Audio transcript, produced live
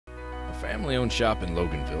family-owned shop in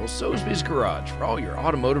Loganville, Soesby's Garage, for all your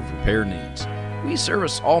automotive repair needs. We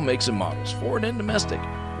service all makes and models, foreign and domestic.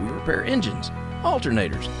 We repair engines,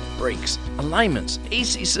 alternators, brakes, alignments,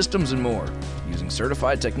 AC systems, and more, using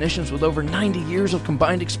certified technicians with over 90 years of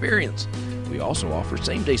combined experience. We also offer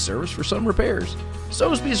same-day service for some repairs.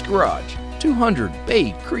 Soesby's Garage, 200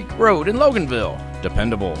 Bay Creek Road in Loganville.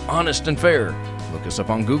 Dependable, honest, and fair. Look us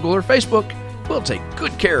up on Google or Facebook. We'll take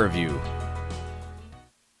good care of you.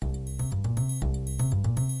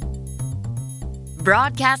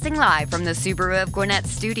 Broadcasting live from the Subaru of Gwinnett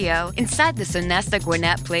studio inside the Sonesta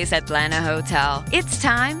Gwinnett Place Atlanta Hotel. It's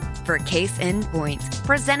time for Case in Point,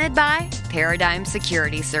 presented by Paradigm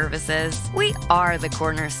Security Services. We are the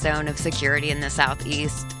cornerstone of security in the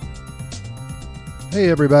Southeast.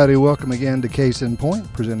 Hey everybody, welcome again to Case in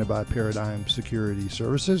Point, presented by Paradigm Security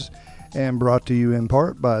Services and brought to you in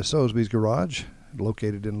part by Soesby's Garage,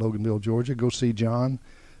 located in Loganville, Georgia. Go see John,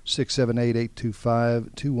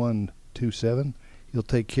 678-825-2127. He'll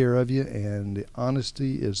take care of you, and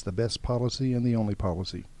honesty is the best policy and the only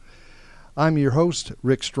policy. I'm your host,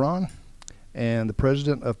 Rick Strawn, and the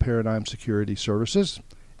president of Paradigm Security Services,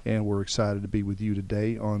 and we're excited to be with you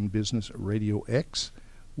today on Business RadioX.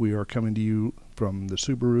 We are coming to you from the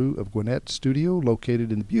Subaru of Gwinnett studio,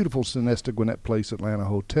 located in the beautiful Sonesta Gwinnett Place Atlanta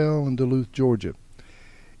Hotel in Duluth, Georgia.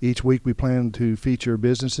 Each week we plan to feature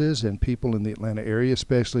businesses and people in the Atlanta area,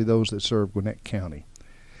 especially those that serve Gwinnett County.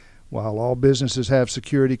 While all businesses have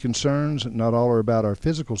security concerns, not all are about our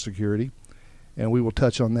physical security, and we will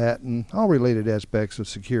touch on that and all related aspects of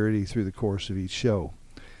security through the course of each show.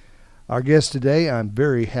 Our guest today, I'm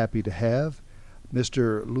very happy to have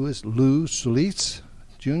Mr. Lou Solis,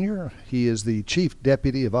 Jr. He is the Chief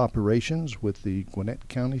Deputy of Operations with the Gwinnett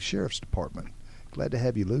County Sheriff's Department. Glad to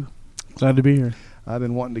have you, Lou. Glad to be here. I've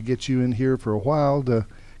been wanting to get you in here for a while to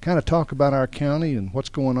kind of talk about our county and what's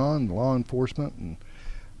going on, law enforcement, and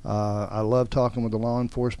I love talking with the law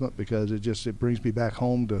enforcement because it brings me back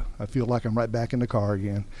home I feel like I'm right back in the car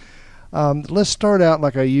again. Let's start out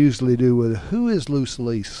like I usually do with, who is Lou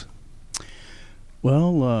Solis?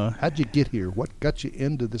 Well, how'd you get here? What got you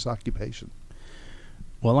into this occupation?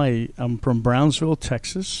 Well, I'm from Brownsville,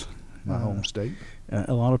 Texas. My home state.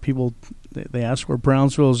 A lot of people, they ask where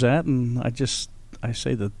Brownsville is at, and I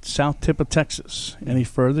say the south tip of Texas. Any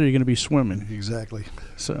further, you're going to be swimming. Exactly.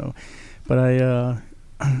 So, but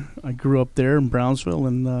I grew up there in Brownsville,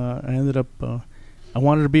 and I ended up, I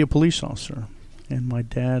wanted to be a police officer. And my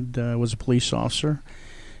dad was a police officer,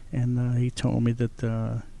 and he told me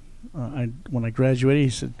that when I graduated,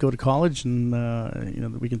 he said, go to college, and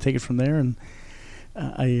we can take it from there. And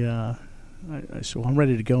I said, well, I'm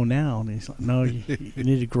ready to go now. And he's like, no, you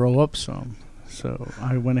need to grow up some. So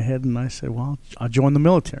I went ahead and I said, well, I'll join the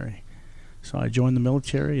military. So I joined the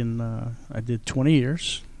military, and I did 20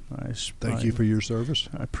 years. Thank you for your service.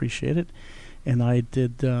 I appreciate it. And I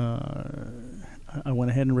did. I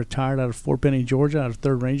went ahead and retired out of Fort Benning, Georgia, out of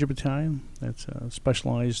 3rd Ranger Battalion. That's a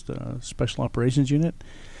specialized special operations unit.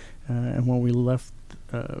 And when we left,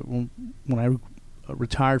 when I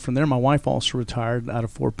retired from there, my wife also retired out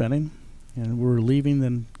of Fort Benning, and we were leaving,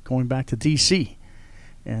 then going back to D.C.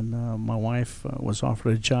 And my wife was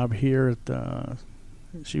offered a job here at.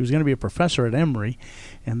 She was going to be a professor at Emory,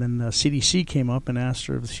 and then CDC came up and asked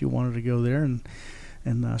her if she wanted to go there, and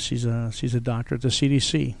she's a doctor at the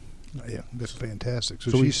CDC. Yeah, that's fantastic.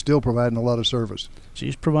 So she's still providing a lot of service.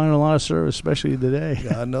 She's providing a lot of service, especially today.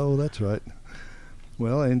 Yeah, I know, that's right.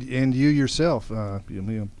 Well, and you yourself, I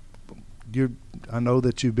know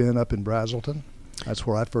that you've been up in Braselton. That's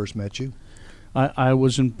where I first met you. I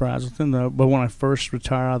was in Braselton, but when I first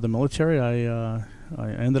retired out of the military, I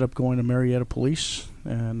ended up going to Marietta Police,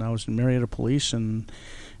 and I was in Marietta Police, and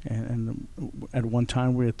at one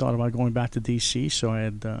time we had thought about going back to D.C., so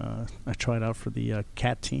I tried out for the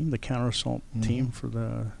CAT team, the counter assault team for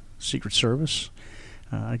the Secret Service.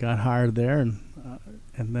 I got hired there, and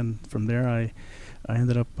then from there I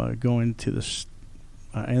ended up going to this.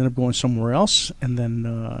 I ended up going somewhere else, and then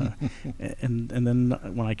and then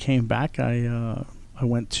when I came back, I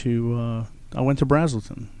went to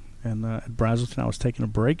Braselton, and at Braselton I was taking a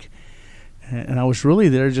break, and I was really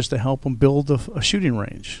there just to help them build a shooting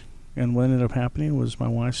range. And what ended up happening was my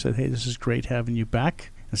wife said, "Hey, this is great having you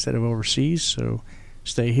back instead of overseas, so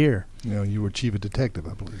stay here." You were chief of detective,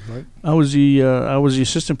 I believe, right? I was the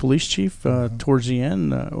assistant police chief towards the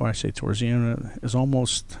end. Or I say towards the end, I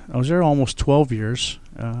was there almost 12 years,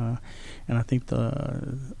 and I think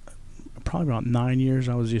probably about 9 years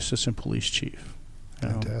I was the assistant police chief,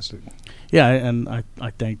 Fantastic. Yeah, and I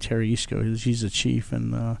thank Terry Isco. He's the chief,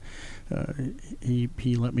 and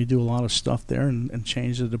he let me do a lot of stuff there and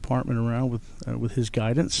change the department around with his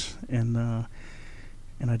guidance, and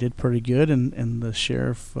I did pretty good. And the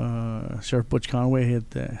Sheriff Butch Conway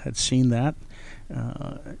had seen that,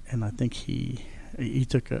 and I think he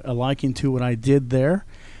took a liking to what I did there,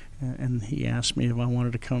 and he asked me if I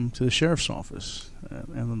wanted to come to the sheriff's office,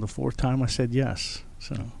 and then the fourth time I said yes.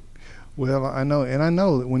 So. Well, I know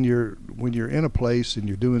that when you're in a place and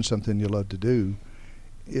you're doing something you love to do,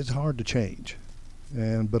 it's hard to change,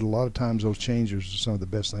 but a lot of times those changes are some of the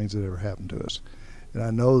best things that ever happened to us. And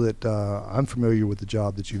I know that I'm familiar with the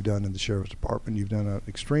job that you've done in the Sheriff's Department. You've done an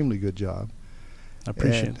extremely good job. I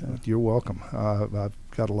appreciate that. You're welcome. I've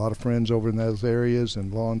got a lot of friends over in those areas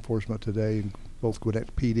and law enforcement today, in both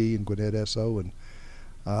Gwinnett PD and Gwinnett SO, and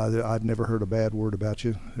I've never heard a bad word about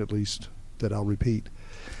you, at least that I'll repeat.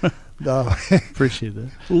 Appreciate that.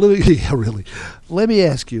 Lou, yeah, really. Let me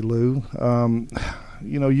ask you, Lou.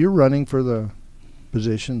 You're running for the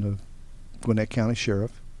position of Gwinnett County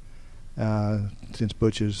Sheriff since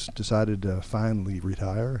Butch has decided to finally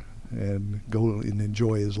retire and go and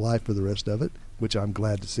enjoy his life for the rest of it, which I'm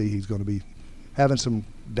glad to see. He's going to be having some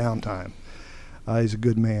downtime. He's a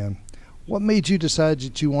good man. What made you decide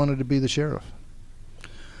that you wanted to be the sheriff?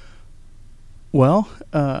 Well,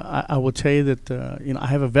 I will tell you that I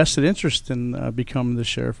have a vested interest in becoming the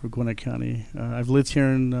sheriff of Gwinnett County. I've lived here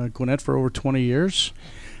in Gwinnett for over 20 years,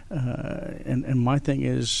 and my thing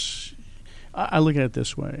is, I look at it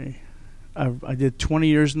this way. I did 20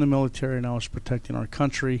 years in the military, and I was protecting our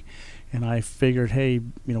country, and I figured, hey,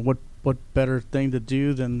 what better thing to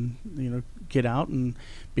do than get out and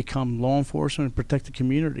become law enforcement and protect the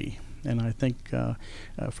community. And I think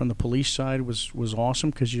from the police side was awesome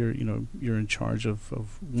because you're in charge of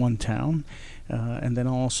one town, and then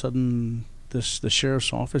all of a sudden the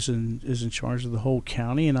sheriff's office is in charge of the whole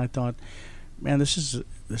county. And I thought, man, this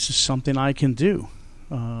is something I can do.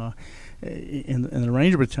 In the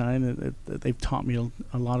Ranger Battalion, they've taught me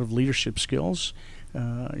a lot of leadership skills.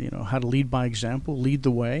 How to lead by example, lead the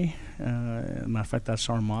way. As a matter of fact, that's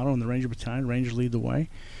our motto in the Ranger Battalion: Rangers lead the way.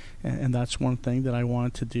 And that's one thing that I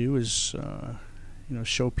wanted to do is,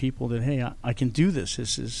 show people that, hey, I can do this.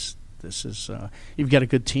 This is you've got a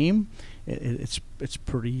good team. It's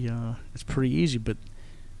pretty easy. But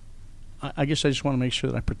I guess I just want to make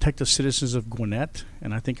sure that I protect the citizens of Gwinnett,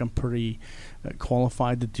 and I think I'm pretty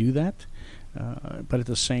qualified to do that. But at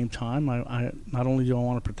the same time, I not only do I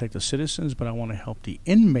want to protect the citizens, but I want to help the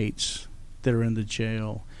inmates that are in the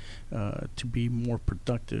jail to be more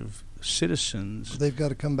productive citizens. They've got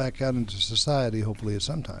to come back out into society, hopefully, at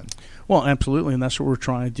some time. Well, absolutely, and that's what we're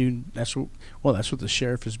trying to do. That's what the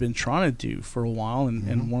sheriff has been trying to do for a while,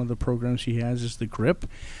 and one of the programs he has is the GRIP.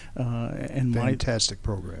 Fantastic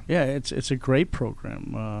program. Yeah, it's a great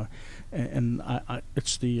program, and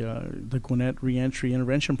it's the Gwinnett Reentry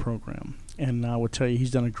Intervention Program, and I will tell you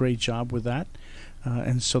he's done a great job with that.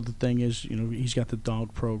 And so the thing is, he's got the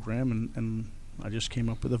dog program, and I just came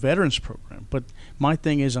up with a veterans program. But my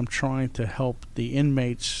thing is I'm trying to help the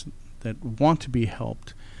inmates that want to be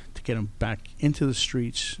helped to get them back into the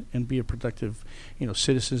streets and be a productive,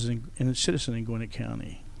 citizen in Gwinnett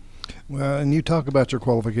County. Well, and you talk about your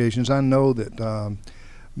qualifications. I know that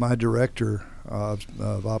my director of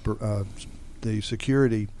the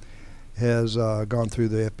security has gone through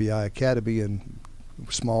the FBI Academy, and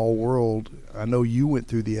small world, I know you went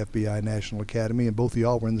through the FBI National Academy, and both of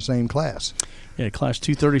y'all were in the same class. Yeah, class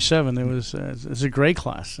 237. It's a great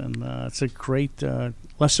class, and it's a great.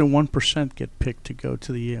 Less than 1% get picked to go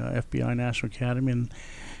to the FBI National Academy,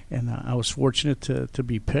 and I was fortunate to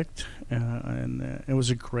be picked, and it was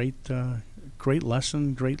a great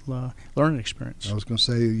lesson, great learning experience. I was going to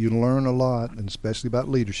say you learn a lot, and especially about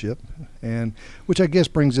leadership, and which I guess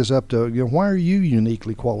brings us up to why are you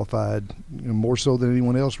uniquely qualified, more so than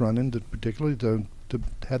anyone else running, particularly to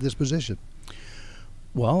have this position?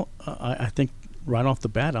 Well, I think right off the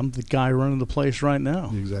bat, I'm the guy running the place right now.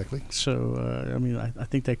 Exactly. So I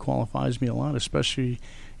think that qualifies me a lot, especially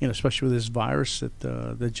with this virus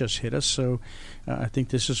that just hit us. So I think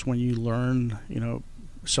this is when you learn,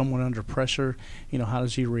 someone under pressure, how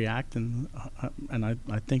does he react? And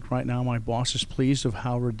I think right now my boss is pleased of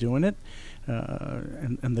how we're doing it,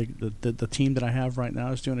 and the team that I have right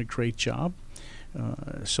now is doing a great job.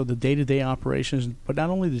 So the day-to-day operations, but not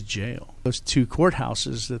only the jail, those two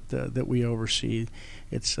courthouses that we oversee,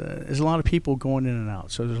 there's a lot of people going in and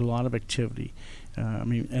out. So there's a lot of activity.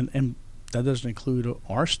 And that doesn't include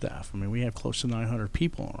our staff. We have close to 900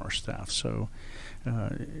 people on our staff. So,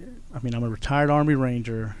 I'm a retired Army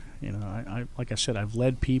Ranger, I like I said, I've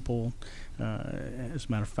led people. As a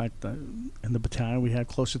matter of fact, in the battalion we had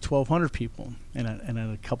close to 1,200 people, and at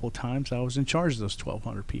a couple of times I was in charge of those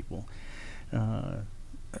 1,200 people.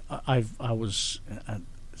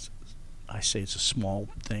 I say it's a small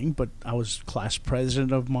thing, but I was class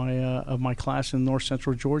president of my class in North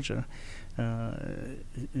Central Georgia,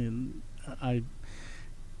 and I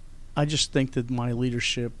just think that my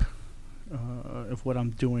leadership of what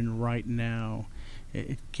I'm doing right now,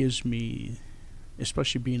 it gives me,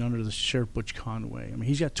 especially being under the Sheriff Butch Conway. I mean,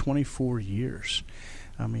 he's got 24 years.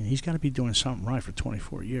 I mean, he's got to be doing something right for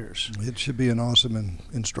 24 years. It should be an awesome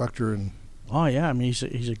instructor and. Oh yeah, I mean,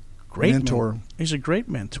 he's a great mentor. He's a great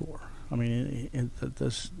mentor. I mean,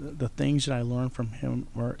 the things that I learn from him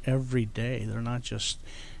are every day. They're not just,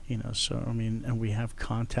 So I mean, and we have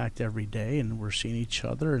contact every day, and we're seeing each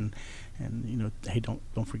other, and hey,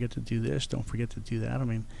 don't forget to do this, don't forget to do that. I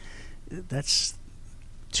mean, that's,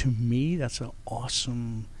 to me, that's an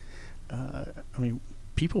awesome. I mean,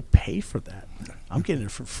 people pay for that. I'm getting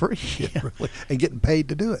it for free. Yeah, really. And getting paid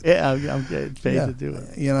to do it. Yeah, I'm getting paid to do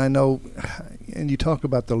it. I know, and you talk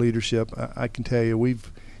about the leadership. I can tell you,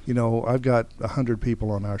 I've got 100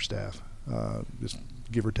 people on our staff, just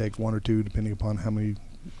give or take one or two, depending upon how many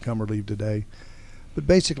come or leave today. But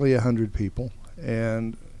basically 100 people.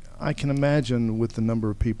 And I can imagine with the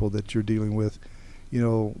number of people that you're dealing with,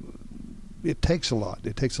 it takes a lot.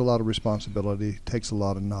 It takes a lot of responsibility. It takes a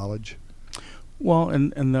lot of knowledge. Well,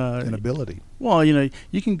 and ability. Well,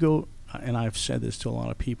 you can go, and I've said this to a lot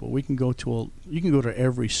of people. You can go to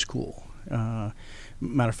every school.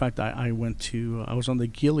 Matter of fact, I was on the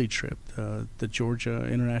Gilly trip, the Georgia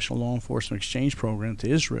International Law Enforcement Exchange Program to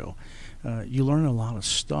Israel. You learn a lot of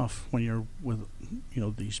stuff when you're with,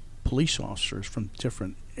 these police officers from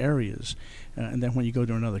different areas, and then when you go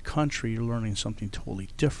to another country, you're learning something totally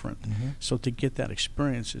different. Mm-hmm. So to get that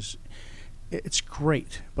experience it's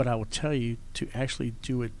great, but I will tell you, to actually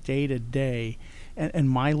do it day to day, and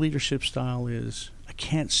my leadership style is I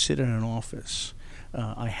can't sit in an office.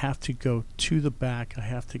 I have to go to the back. I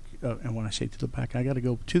have to, and when I say to the back, I got to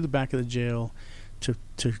go to the back of the jail to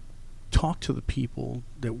talk to the people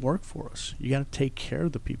that work for us. You got to take care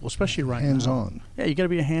of the people, especially right now. Hands-on. Yeah, you got to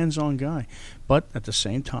be a hands-on guy. But at the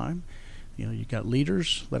same time, you got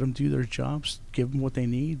leaders. Let them do their jobs. Give them what they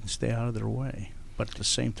need and stay out of their way. But at the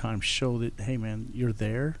same time, show that, hey man, you're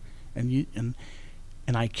there, and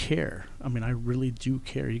I care. I mean, I really do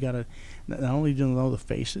care. You got to not only know the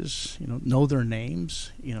faces, know their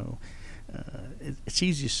names. It's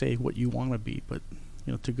easy to say what you want to be, but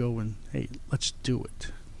to go and, hey, let's do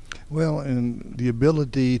it. Well, and the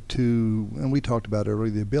ability to, and we talked about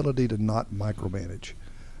earlier, the ability to not micromanage.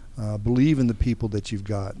 Believe in the people that you've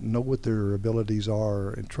got, know what their abilities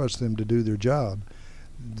are, and trust them to do their job.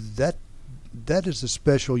 That is a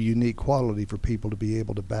special, unique quality for people to be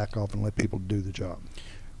able to back off and let people do the job.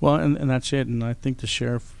 Well, and that's it. And I think the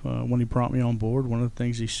sheriff, when he brought me on board, one of the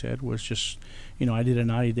things he said was just, I did a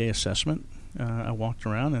 90-day assessment. I walked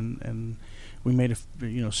around and we made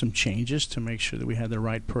some changes to make sure that we had the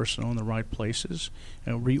right personnel in the right places.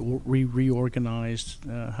 We reorganized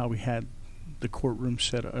how we had the courtroom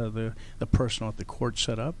set, the personnel at the court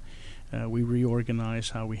set up. We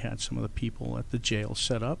reorganized how we had some of the people at the jail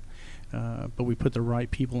set up. But we put the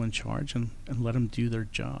right people in charge and let them do their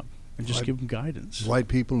job and just give them guidance. Right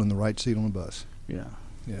people in the right seat on the bus. Yeah.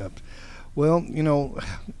 Yeah. Well,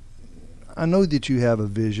 I know that you have a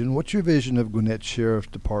vision. What's your vision of Gwinnett Sheriff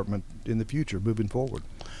Department in the future, moving forward?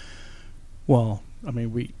 Well, I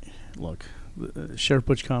mean, Sheriff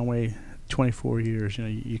Butch Conway, 24 years.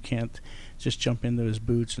 You can't just jump into his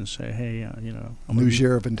boots and say, "Hey, I'm new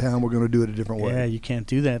sheriff in town. We're going to do it a different way." Yeah, you can't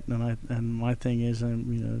do that. And my thing is,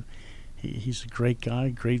 he's a great guy,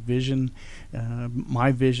 great vision.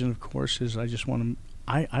 My vision, of course, is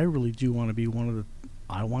I really do want to be one of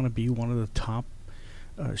the top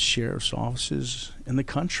sheriff's offices in the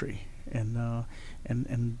country, and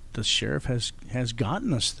the sheriff has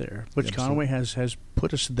gotten us there. Butch Conway has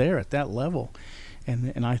put us there at that level,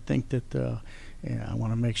 and I think that I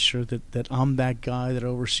want to make sure that I'm that guy that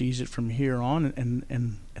oversees it from here on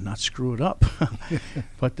and not screw it up.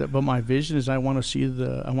 But my vision is I want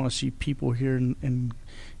to see people here and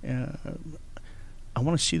I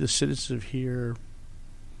want to see the citizens of here.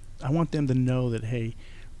 I want them to know that, hey,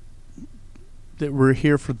 that we're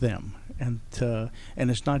here for them, and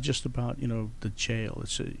it's not just about the jail.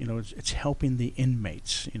 It's helping the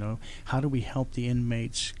inmates. How do we help the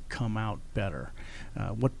inmates come out better?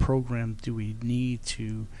 What program do we need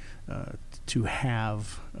to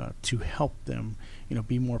have to help them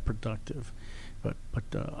be more productive? But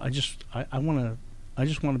I I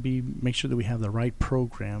just want to make sure that we have the right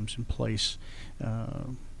programs in place,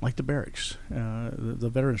 like the barracks, the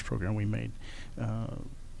veterans program we made.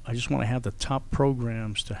 I just want to have the top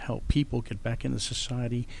programs to help people get back into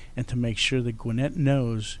society and to make sure that Gwinnett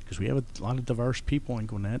knows, because we have a lot of diverse people in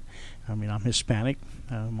Gwinnett. I mean, I'm Hispanic.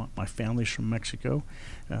 My family's from Mexico.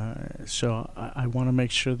 So I want to make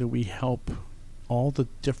sure that we help all the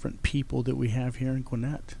different people that we have here in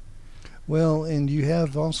Gwinnett. Well, and you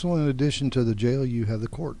have also, in addition to the jail, you have the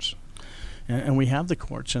courts. And we have the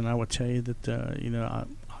courts, and I would tell you that,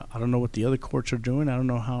 I don't know what the other courts are doing. I don't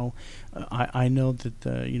know how. I know that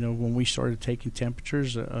when we started taking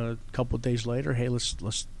temperatures a couple of days later, hey,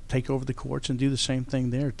 let's take over the courts and do the same thing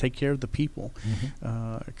there. Take care of the people,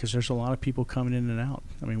 because there's a lot of people coming in and out.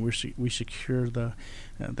 I mean, we secure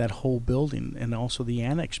that whole building and also the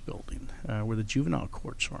annex building where the juvenile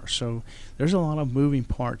courts are. So there's a lot of moving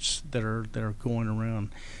parts that are going around.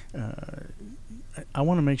 I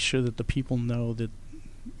want to make sure that the people know that.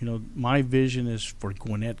 My vision is for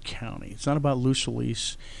Gwinnett County. It's not about Lou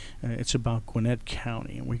Solis. It's about Gwinnett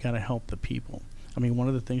County, and we got to help the people. I mean, one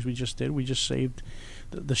of the things we just did, we just saved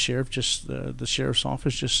the sheriff's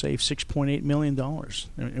office just saved $6.8 million.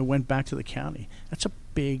 It went back to the county. That's a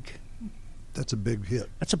big hit. That's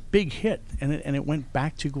a big hit, and it went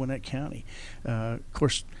back to Gwinnett County. Of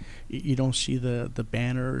course, you don't see the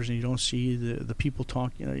banners, and you don't see the people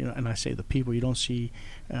talking. And I say the people. You don't see.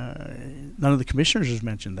 None of the commissioners has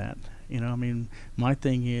mentioned that. I mean, my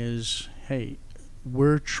thing is, hey,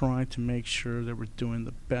 we're trying to make sure that we're doing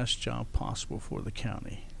the best job possible for the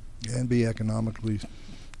county, and be economically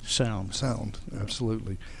sound.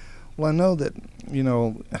 Absolutely. Well, I know that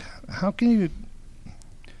how can you?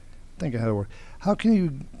 Think of how to work. How can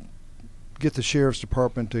you get the sheriff's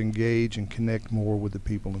department to engage and connect more with the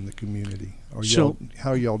people in the community? How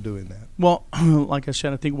are y'all doing that? Well, like I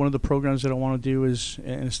said, I think one of the programs that I want to do is,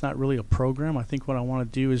 and it's not really a program. I think what I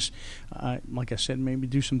want to do is, like I said, maybe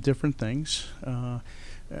do some different things. I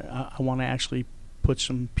want to actually put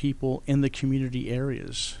some people in the community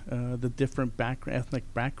areas, the different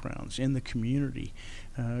ethnic backgrounds in the community.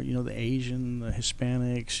 The Asian, the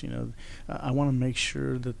Hispanics. I want to make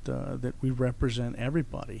sure that we represent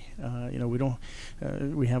everybody. We don't.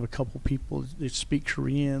 We have a couple people that speak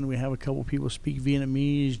Korean. We have a couple people that speak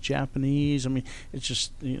Vietnamese, Japanese. I mean, it's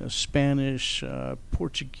just Spanish,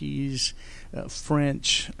 Portuguese,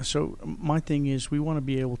 French. So my thing is, we want to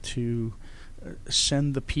be able to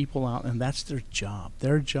send the people out, and that's their job.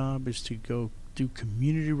 Their job is to go do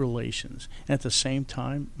community relations. And at the same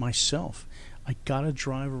time, myself, I got to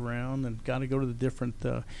drive around and got to go to the different,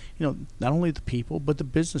 not only the people, but the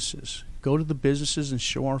businesses. Go to the businesses and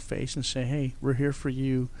show our face and say, hey, we're here for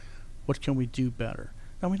you. What can we do better?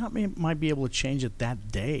 Now, we might be able to change it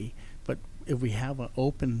that day, but if we have an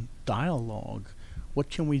open dialogue,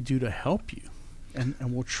 what can we do to help you? And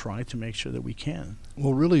we'll try to make sure that we can.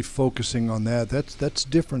 Well, really focusing on that's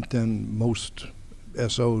different than most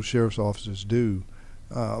SO sheriff's offices do.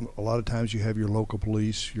 A lot of times you have your local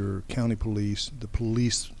police, your county police, the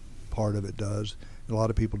police part of it does. A lot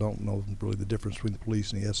of people don't know really the difference between the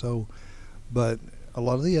police and the SO. But a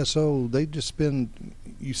lot of the SO, they just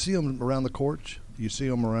you see them around the courts, you see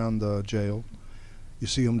them around the jail, you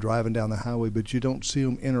see them driving down the highway, but you don't see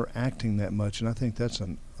them interacting that much. And I think that's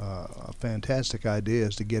a fantastic idea,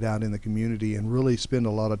 is to get out in the community and really spend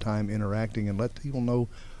a lot of time interacting and let people know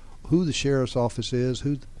who the sheriff's office is,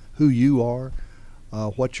 who you are,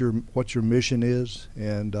 what your mission is,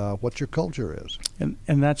 and what your culture is.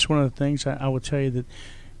 And that's one of the things I would tell you that,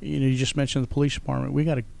 you just mentioned the police department. We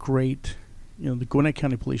got a great, the Gwinnett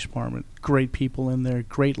County Police Department, great people in there,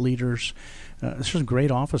 great leaders. There's some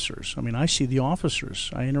great officers. I mean, I see the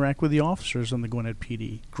officers. I interact with the officers on the Gwinnett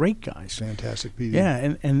PD. Great guys. Fantastic PD.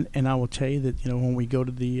 Yeah, and I will tell you that, when we go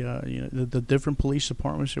to the different police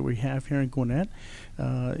departments that we have here in Gwinnett,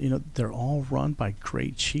 they're all run by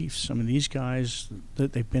great chiefs. I mean, these guys,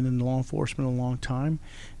 they've been in law enforcement a long time.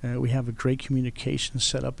 We have a great communication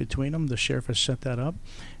set up between them. The sheriff has set that up.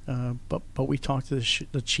 But we talk to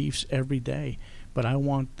the chiefs every day. But I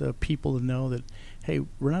want the people to know that, hey,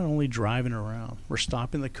 we're not only driving around. We're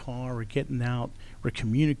stopping the car. We're getting out. We're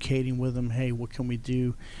communicating with them. Hey, what can we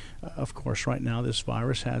do? Of course, right now this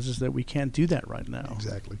virus has is that we can't do that right now.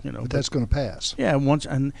 Exactly. But that's going to pass. Yeah,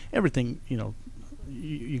 and everything,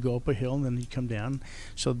 you go up a hill and then you come down.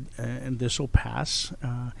 So and this will pass.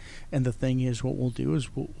 And the thing is, what we'll do is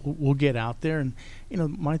we'll get out there. And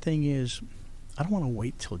my thing is, I don't want to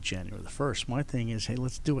wait till January the 1st. My thing is, hey,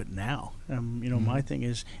 let's do it now. My thing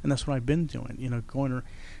is, and that's what I've been doing.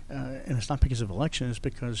 And it's not because of election. It's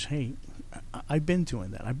because, hey, I've been doing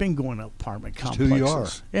that. I've been going to apartment complexes. Who you are.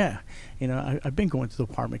 Yeah, I've been going to the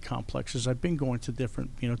apartment complexes. I've been going to different,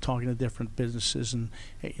 talking to different businesses, and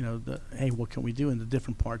hey, what can we do in the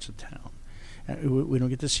different parts of town? We don't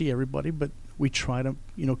get to see everybody, but we try to,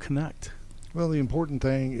 connect. Well, the important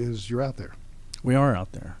thing is you're out there. We are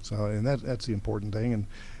out there. So, and that's the important thing. And,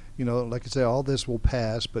 like I say, all this will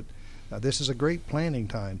pass, but this is a great planning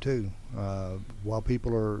time, too. While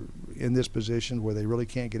people are in this position where they really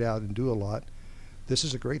can't get out and do a lot, this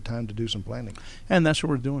is a great time to do some planning. And that's what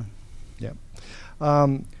we're doing. Yeah.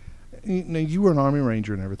 You were an Army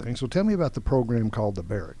Ranger and everything, so tell me about the program called the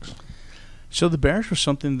Barracks. So the Barracks was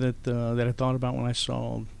something that I thought about when I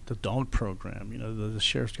saw the dog program. The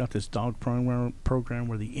sheriff's got this dog program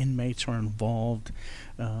where the inmates are involved,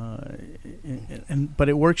 but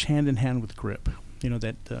it works hand in hand with GRIP.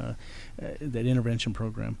 That intervention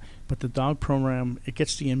program. But the dog program, it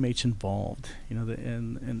gets the inmates involved.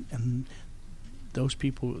 And those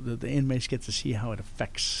people, the inmates get to see how it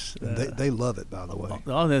affects. They love it, by the way.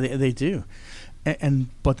 Oh, they do.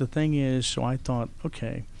 But the thing is, so I thought,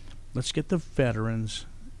 okay, let's get the veterans,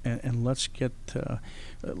 and let's get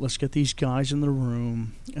these guys in the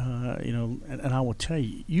room. And I will tell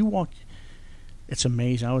you, it's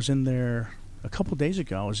amazing. I was in there a couple of days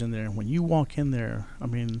ago. I was in there, and when you walk in there, I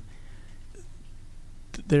mean,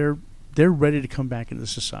 they're ready to come back into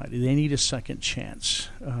society. They need a second chance.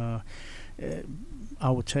 I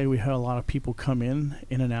will tell you, we had a lot of people come in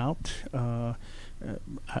and out.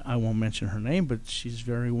 I won't mention her name, but she's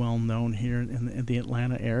very well known here in the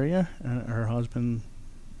Atlanta area. Her husband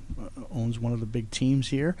owns one of the big teams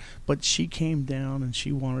here, but she came down and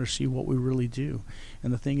she wanted to see what we really do.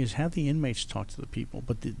 And the thing is, have the inmates talk to the people.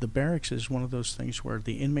 But the barracks is one of those things where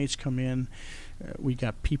the inmates come in. We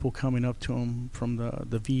got people coming up to them from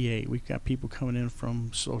the VA. We've got people coming in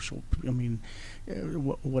from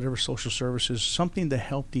whatever social services, something to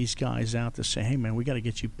help these guys out to say, hey, man, we got to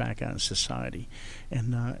get you back out in society.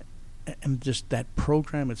 And just that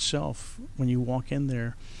program itself, when you walk in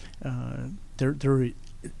there, they're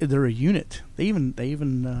a unit. They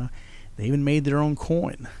even made their own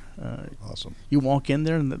coin. Awesome. You walk in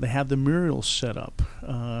there and they have the murals set up,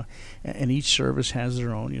 and each service has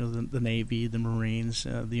their own. The Navy, the Marines,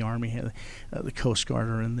 the Army, the Coast Guard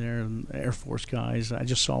are in there, and the Air Force guys. I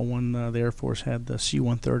just saw one. The Air Force had the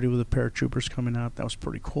C-130 with the paratroopers coming out. That was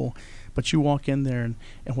pretty cool. But you walk in there, and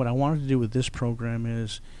what I wanted to do with this program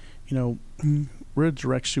is, we're a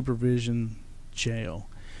direct supervision jail.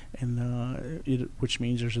 And which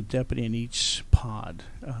means there's a deputy in each pod.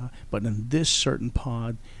 But in this certain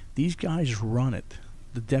pod, these guys run it.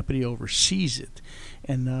 The deputy oversees it.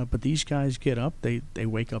 And but these guys get up. They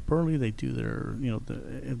wake up early. They do their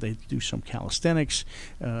they do some calisthenics.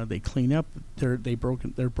 They clean up. They're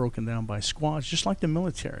broken down by squads, just like the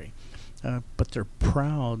military. But they're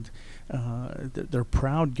proud. They're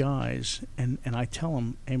proud guys. And I tell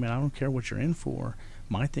them, hey man, I don't care what you're in for.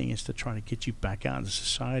 My thing is to try to get you back out into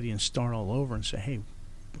society and start all over and say, hey,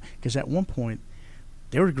 because at one point,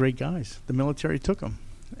 they were great guys. The military took them.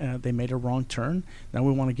 They made a wrong turn. Now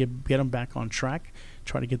we want to get them back on track,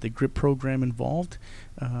 try to get the GRIP program involved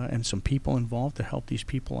and some people involved to help these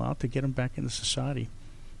people out to get them back into society.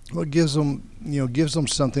 Well, it gives them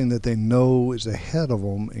something that they know is ahead of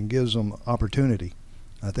them and gives them opportunity.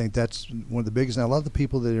 I think that's one of the biggest. Now, a lot of the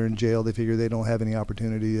people that are in jail, they figure they don't have any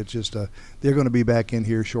opportunity. It's just they're going to be back in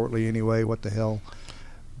here shortly anyway. What the hell?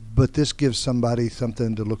 But this gives somebody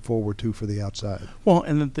something to look forward to for the outside. Well,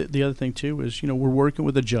 and the other thing too is we're working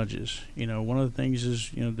with the judges. One of the things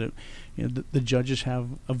is the judges have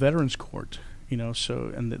a veterans court.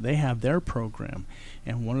 So and they have their program.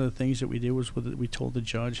 And one of the things that we did was we told the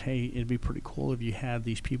judge, hey, it'd be pretty cool if you had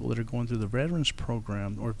these people that are going through the veterans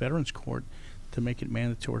program or veterans court, to make it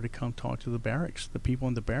mandatory to come talk to the barracks, the people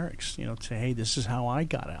in the barracks, to say, hey, this is how I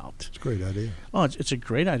got out. It's a great idea. Oh, it's a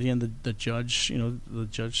great idea, and the judge,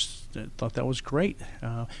 thought that was great.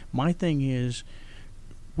 My thing is,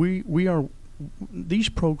 we are these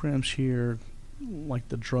programs here, like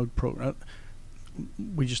the drug program.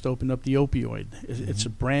 We just opened up the opioid. It's a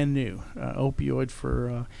brand new opioid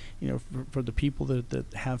for for the people that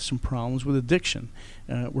have some problems with addiction.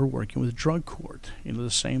 We're working with drug court.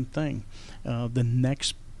 The same thing. The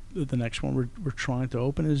next one we're trying to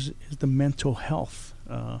open is the mental health.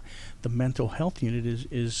 The mental health unit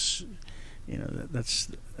is that's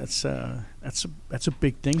a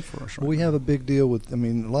big thing for us. Right we now. have a big deal with. A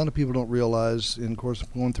lot of people don't realize, and of course,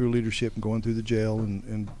 going through leadership and going through the jail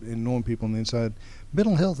and knowing people on the inside,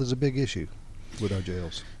 mental health is a big issue. with our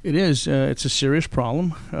jails. It is. It's a serious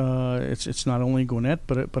problem. It's not only in Gwinnett,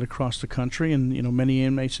 but across the country. And many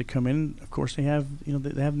inmates that come in, of course, they have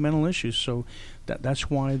they have mental issues. So that's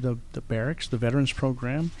why the barracks, the veterans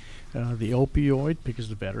program, the opioid, because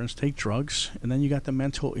the veterans take drugs, and then you got the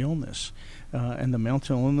mental illness. And the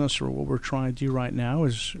mental illness, or what we're trying to do right now,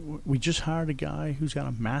 is we just hired a guy who's got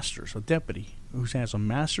a master's, a deputy, who has a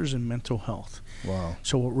master's in mental health. Wow.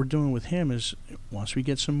 So what we're doing with him is, once we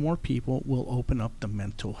get some more people, we'll open up the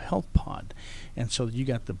mental health pod. And so you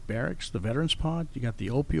got the barracks, the veterans pod, you got the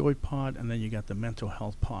opioid pod, and then you got the mental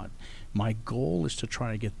health pod. My goal is to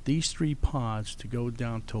try to get these 3 pods to go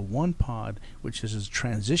down to one pod, which is a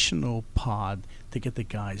transitional pod to get the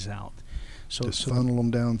guys out. So just funnel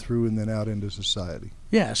them down through and then out into society.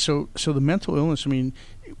 Yeah, so the mental illness, I mean,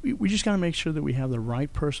 we just got to make sure that we have the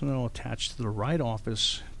right personnel attached to the right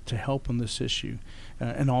office to help on this issue.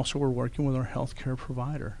 And also we're working with our healthcare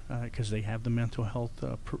provider because they have the mental health,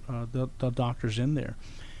 the doctors in there.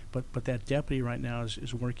 But that deputy right now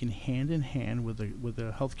is working hand in hand with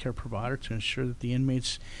the healthcare provider to ensure that the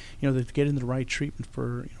inmates, they're getting the right treatment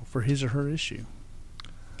for his or her issue.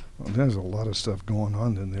 Well, there's a lot of stuff going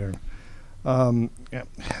on in there.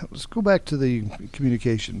 Let's go back to the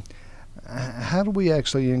communication. How do we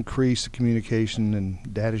actually increase the communication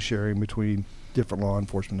and data sharing between different law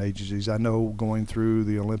enforcement agencies? I know going through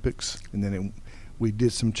the Olympics, and then we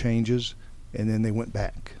did some changes, and then they went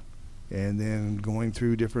back. And then going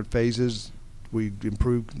through different phases, we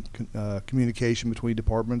improved communication between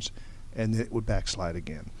departments, and then it would backslide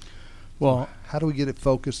again. Well, how do we get it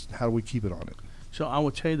focused? How do we keep it on it? So I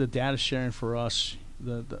would tell you the data sharing for us,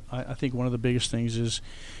 I think one of the biggest things is,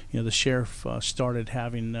 the sheriff started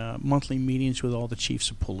having monthly meetings with all the chiefs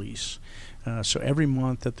of police. So every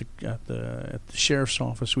month at the sheriff's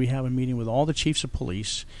office, we have a meeting with all the chiefs of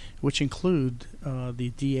police, which include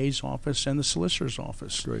the DA's office and the solicitor's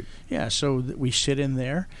office. Great. Yeah, so we sit in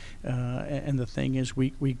there, and the thing is,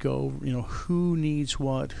 we go, who needs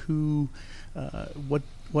what,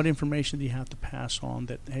 what information do you have to pass on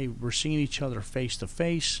that, hey, we're seeing each other face to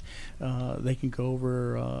face. They can go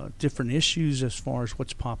over different issues as far as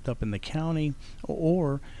what's popped up in the county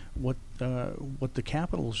or what the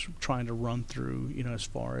Capitol's trying to run through, as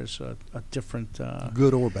far as a different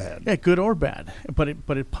good or bad. Yeah, good or bad, but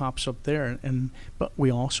it pops up there, but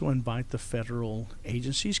we also invite the federal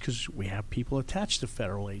agencies because we have people attached to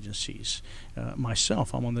federal agencies.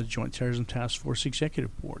 Myself, I'm on the Joint Terrorism Task Force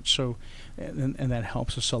Executive Board, so and that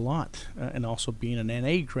helps us a lot. And also being an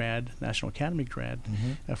NA grad, National Academy grad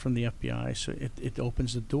from the FBI, so it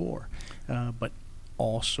opens the door. But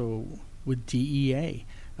also with DEA.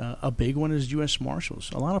 A big one is U.S.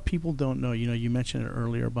 Marshals. A lot of people don't know. You mentioned it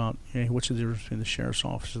earlier about what's the difference between the sheriff's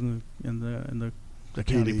office and the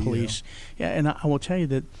county police. Yeah, and I will tell you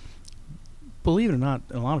that, believe it or not,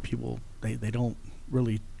 a lot of people they don't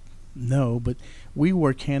really know, but we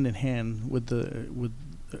work hand in hand with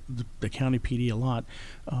the county PD a lot.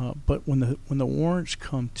 But when the warrants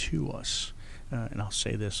come to us. And I'll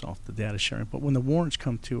say this off the data sharing, but when the warrants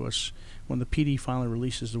come to us, when the PD finally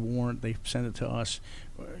releases the warrant, they send it to us.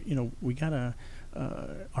 We got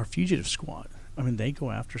our fugitive squad. I mean, they go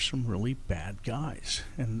after some really bad guys,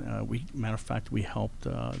 and matter of fact, we helped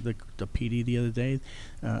the PD the other day,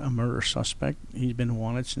 a murder suspect. He's been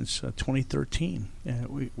wanted since 2013.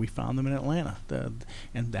 We found them in Atlanta,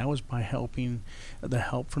 and that was by help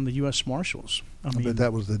from the U.S. Marshals. I mean, bet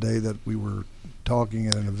that was the day that we were talking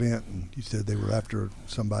at an event, and you said they were after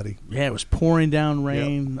somebody. Yeah, it was pouring down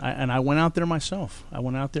rain, yep. And I went out there myself. I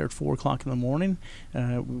went out there at 4 o'clock in the morning.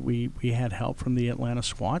 We had help from the Atlanta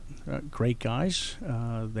SWAT, great guys.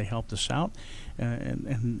 They helped us out,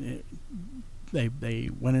 and they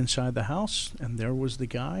went inside the house, and there was the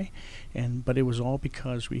guy, but it was all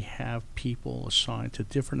because we have people assigned to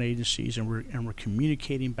different agencies, and we're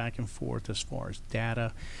communicating back and forth as far as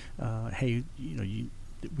data. Hey,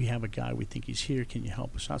 we have a guy, we think he's here, can you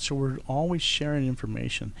help us out? So we're always sharing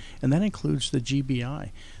information, and that includes the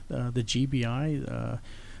GBI. The GBI,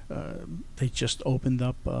 they just opened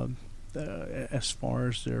up as far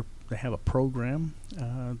as they have a program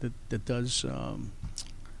that does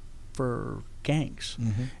for gangs,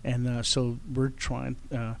 and so we're trying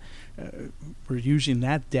we're using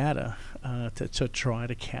that data to try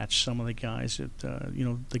to catch some of the guys at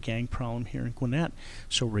the gang problem here in Gwinnett.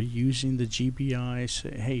 So we're using the GBI,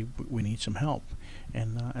 say, hey, we need some help,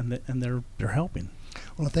 and they're helping.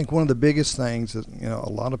 Well, I think one of the biggest things is a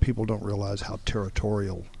lot of people don't realize how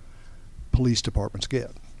territorial police departments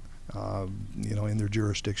get, in their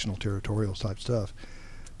jurisdictional territorial type stuff.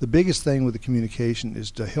 The biggest thing with the communication is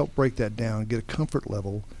to help break that down, get a comfort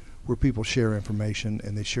level where people share information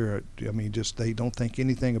and they share it. I mean, just they don't think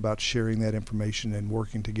anything about sharing that information and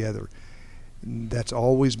working together. That's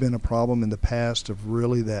always been a problem in the past, of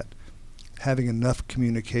really that having enough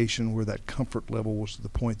communication where that comfort level was to the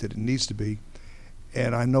point that it needs to be.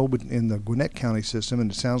 And I know in the Gwinnett County system,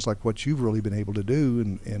 and it sounds like what you've really been able to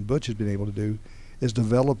do and Butch has been able to do, is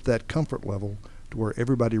develop that comfort level to where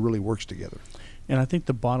everybody really works together. And I think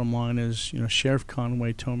the bottom line is, Sheriff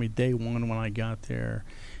Conway told me day one when I got there,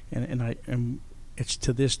 and it's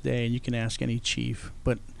to this day, and you can ask any chief,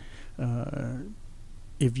 but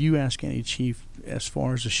if you ask any chief as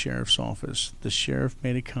far as the sheriff's office, the sheriff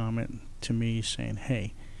made a comment to me saying,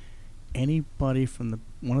 hey, anybody from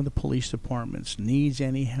one of the police departments needs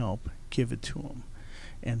any help, give it to them.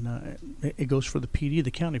 And it goes for the PD,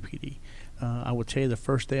 the county PD. I will tell you, the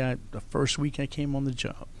first week I came on the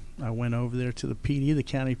job, I went over there to the PD, the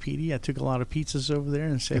county PD. I took a lot of pizzas over there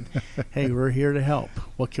and said, hey, we're here to help.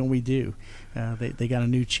 What can we do? They got a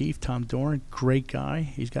new chief, Tom Doran, great guy.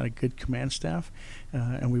 He's got a good command staff,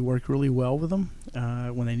 and we work really well with them.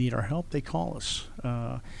 When they need our help, they call us.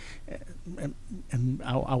 And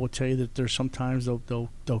I will tell you that there's sometimes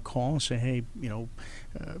they'll call and say, hey,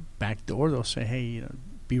 back door, they'll say, hey,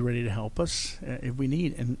 be ready to help us if we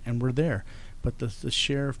need, and we're there. But the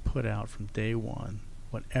sheriff put out from day one,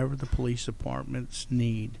 whatever the police departments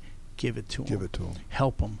need, give it to them. Give it to them.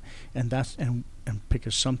 Help them. And that's and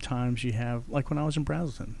because sometimes you have, like when I was in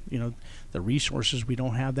Braselton, the resources, we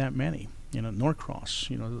don't have that many. Norcross,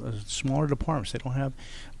 smaller departments, they don't have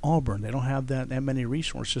Auburn, they don't have that many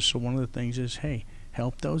resources. So one of the things is, hey,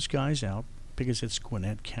 help those guys out because it's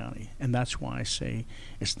Gwinnett County. And that's why I say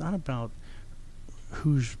it's not about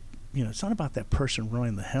it's not about that person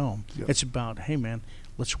running the helm. Yep. It's about, hey, man,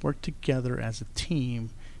 let's work together as a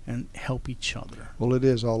team and help each other. Well, it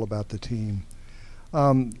is all about the team.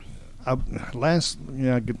 I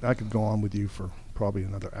could go on with you for probably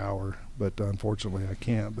another hour, but unfortunately I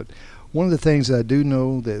can't. But one of the things that I do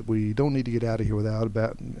know that we don't need to get out of here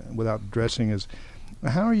without addressing is,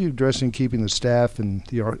 how are you addressing keeping the staff and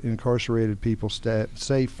the incarcerated people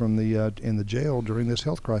safe from in the jail during this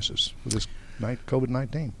health crisis with this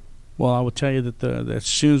COVID-19? Well, I will tell you that as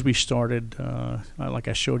soon as we started, like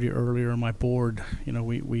I showed you earlier on my board,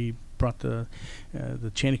 we brought the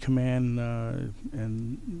chain of command,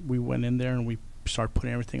 and we went in there and we started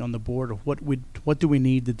putting everything on the board of what do we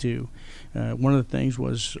need to do. One of the things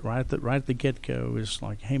was right at the get-go is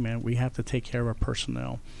like, hey, man, we have to take care of our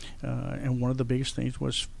personnel, and one of the biggest things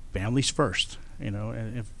was families first.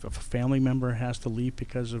 And if a family member has to leave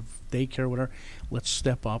because of daycare or whatever, let's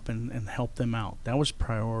step up and help them out. That was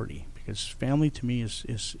priority, because family to me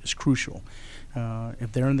is crucial.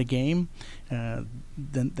 If they're in the game,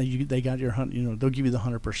 then they got your they'll give you the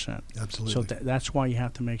 100%. Absolutely. So that's why you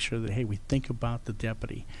have to make sure that, hey, we think about the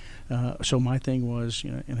deputy. So my thing was,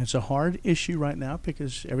 and it's a hard issue right now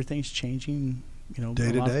because everything's changing.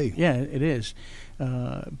 Day to day. Yeah, it is.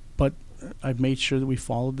 But I've made sure that we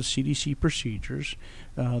followed the CDC procedures.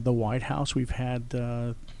 The White House, we've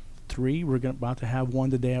had 3. We're about to have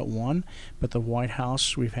one today at 1. But the White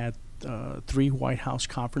House, we've had 3 White House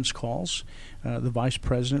conference calls. The Vice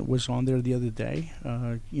President was on there the other day,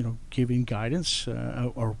 giving guidance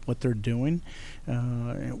or what they're doing,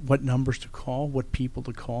 what numbers to call, what people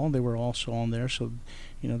to call. They were also on there, so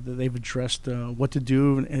they've addressed what to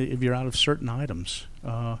do if you're out of certain items.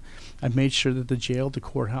 I've made sure that the jail, the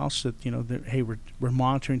courthouse, that hey, we're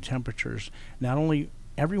monitoring temperatures. Not only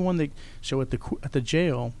everyone so at the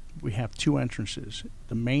jail, we have 2 entrances.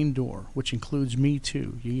 The main door, which includes me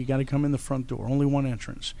too. You got to come in the front door. Only one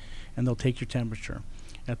entrance, and they'll take your temperature.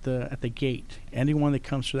 At the gate, anyone that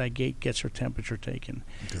comes through that gate gets their temperature taken.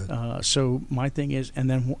 So my thing is, and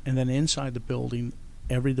then inside the building,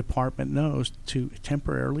 every department knows to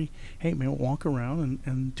temporarily, hey man, walk around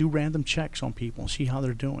and do random checks on people and see how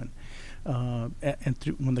they're doing.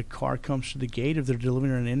 When the car comes to the gate, if they're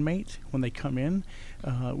delivering an inmate, when they come in,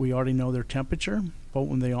 we already know their temperature. But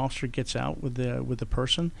when the officer gets out with the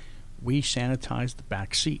person, we sanitize the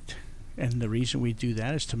back seat. And the reason we do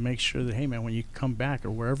that is to make sure that, hey man, when you come back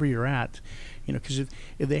or wherever you're at, because if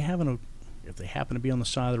they happen to be on the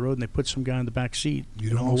side of the road and they put some guy in the back seat,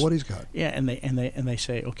 you don't know what he's got. Yeah, and they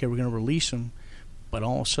say, okay, we're going to release him. But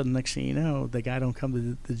all of a sudden, next thing you know, the guy don't come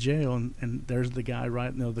to the jail, and there's the guy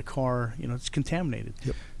right, the car, it's contaminated.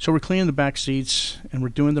 Yep. So we're cleaning the back seats, and we're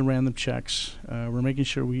doing the random checks. We're making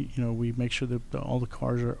sure we make sure that all the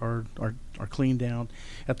cars are cleaned down.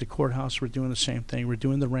 At the courthouse, we're doing the same thing. We're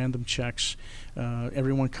doing the random checks.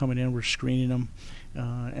 Everyone coming in, we're screening them,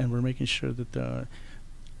 and we're making sure that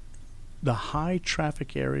the high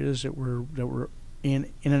traffic areas that we're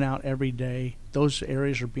in and out every day. Those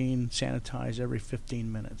areas are being sanitized every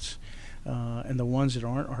 15 minutes. And the ones that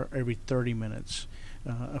aren't are every 30 minutes.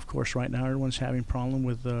 Of course, right now everyone's having a problem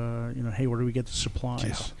with, hey, where do we get the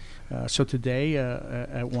supplies? Yeah. So today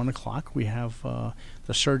at 1 o'clock, we have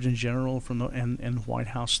the Surgeon General and White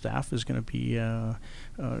House staff is going to be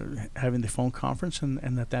having the phone conference,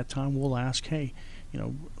 and at that time we'll ask, hey,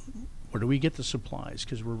 where do we get the supplies?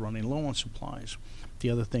 Because we're running low on supplies. The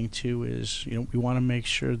other thing too is, we want to make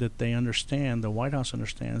sure that they understand, the White House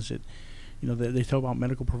understands that, they talk about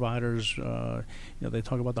medical providers, they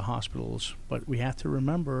talk about the hospitals, but we have to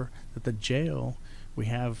remember that the jail, we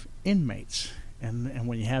have inmates, and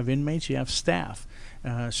when you have inmates, you have staff.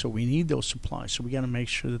 So we need those supplies. So we got to make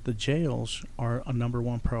sure that the jails are a number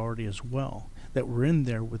one priority as well, that we're in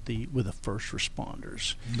there with the first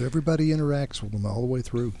responders. Everybody interacts with them all the way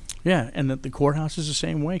through. Yeah, and the courthouse is the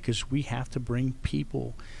same way, because we have to bring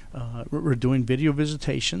people. We're doing video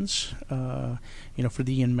visitations, for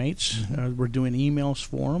the inmates. Mm-hmm. We're doing emails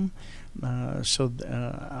for them.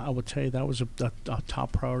 I would tell you that was a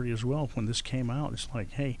top priority as well. When this came out, it's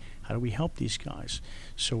like, hey, how do we help these guys?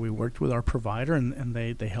 So we worked with our provider, and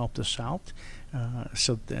they helped us out.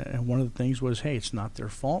 And one of the things was, hey, it's not their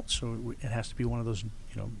fault, so it has to be one of those,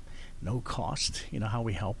 no cost, how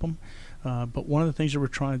we help them. But one of the things that we're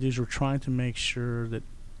trying to do is we're trying to make sure that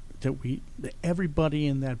everybody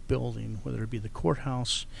in that building, whether it be the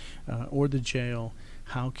courthouse or the jail,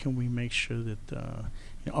 how can we make sure that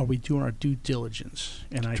are we doing our due diligence?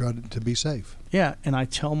 And I try to be safe. Yeah, and I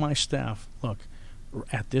tell my staff, look,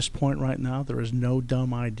 at this point right now, there is no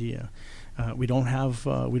dumb idea. We don't have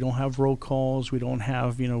roll calls. We don't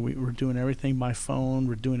have we're doing everything by phone.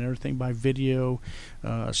 We're doing everything by video.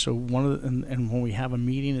 So and when we have a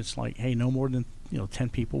meeting, it's like, hey, no more than 10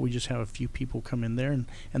 people. We just have a few people come in there,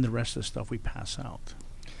 and the rest of the stuff we pass out.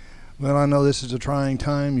 Well, I know this is a trying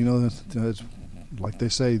time. It's like they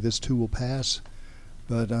say, this too will pass,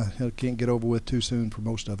 but it can't get over with too soon for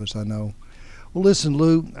most of us, I know. Well, listen,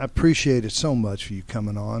 Lou, I appreciate it so much for you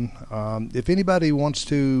coming on. If anybody wants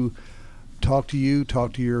to talk to you,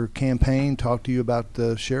 talk to your campaign, talk to you about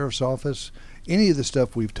the sheriff's office, any of the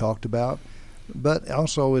stuff we've talked about, but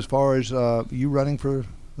also as far as you running for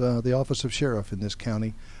the office of sheriff in this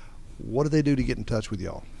county, what do they do to get in touch with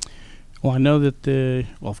y'all? Well, I know that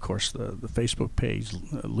of course, the Facebook page,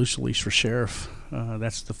 Lou Solis for Sheriff,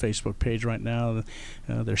 that's the Facebook page right now.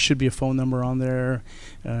 There should be a phone number on there.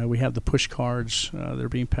 We have the push cards that are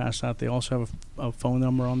being passed out. They also have a phone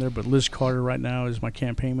number on there. But Liz Carter right now is my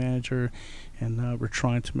campaign manager, and we're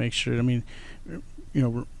trying to make sure. I mean,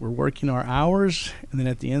 we're working our hours, and then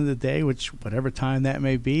at the end of the day, whatever time that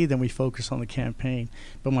may be, then we focus on the campaign.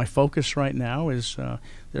 But my focus right now is I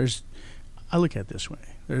look at it this way.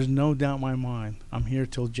 There's no doubt in my mind I'm here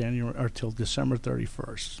till December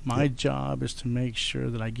 31st. My job is to make sure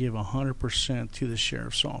that I give 100% to the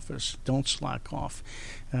sheriff's office. Don't slack off.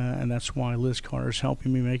 And that's why Liz Carter is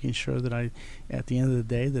helping me, making sure that at the end of the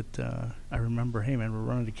day, that I remember, hey, man, we're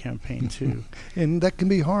running a campaign too. And that can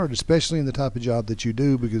be hard, especially in the type of job that you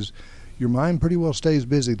do, because your mind pretty well stays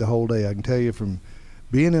busy the whole day. I can tell you from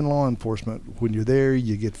being in law enforcement, when you're there,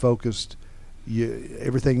 you get focused.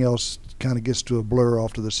 Everything else kind of gets to a blur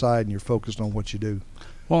off to the side, and you're focused on what you do.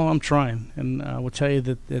 Well, I'm trying, and I will tell you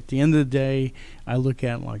that at the end of the day, I look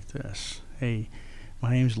at it like this. Hey,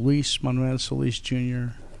 my name's Luis Manuel Solis Jr.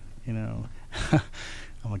 I'm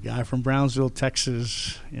a guy from Brownsville,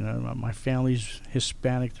 Texas. My family's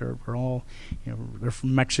Hispanic. We're all, they're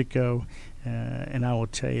from Mexico, and I will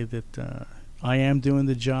tell you that I am doing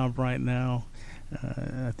the job right now.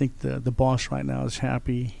 I think the boss right now is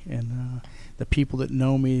happy, and the people that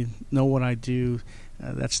know me know what I do.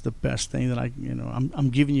 That's the best thing that I'm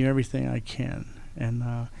giving you everything I can, and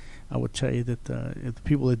I would tell you that if the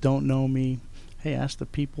people that don't know me, hey, ask the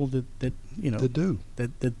people that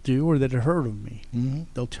do or that have heard of me. Mm-hmm.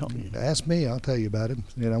 They'll tell you. Ask me, I'll tell you about it,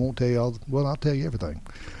 and I won't tell you I'll tell you everything.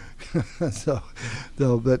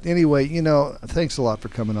 But anyway, thanks a lot for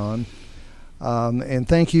coming on. And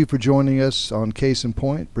thank you for joining us on Case in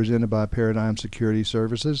Point, presented by Paradigm Security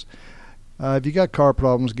Services. If you got car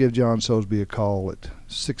problems, give John Soulsby a call at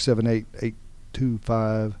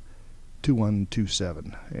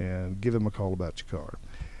 678-825-2127 and give him a call about your car.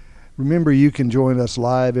 Remember, you can join us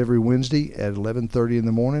live every Wednesday at 11:30 in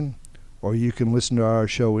the morning, or you can listen to our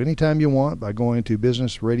show anytime you want by going to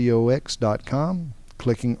BusinessRadioX.com,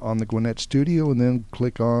 clicking on the Gwinnett Studio, and then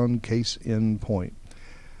click on Case in Point.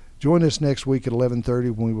 Join us next week at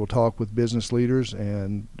 11:30 when we will talk with business leaders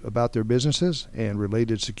and about their businesses and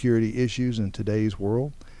related security issues in today's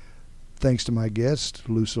world. Thanks to my guest,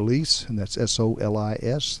 Lou Solis, and that's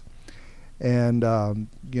S-O-L-I-S. And,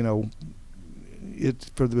 it's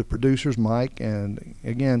for the producers, Mike. And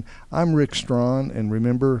again, I'm Rick Strawn. And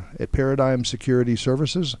remember, at Paradigm Security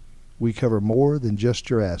Services, we cover more than just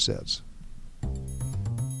your assets.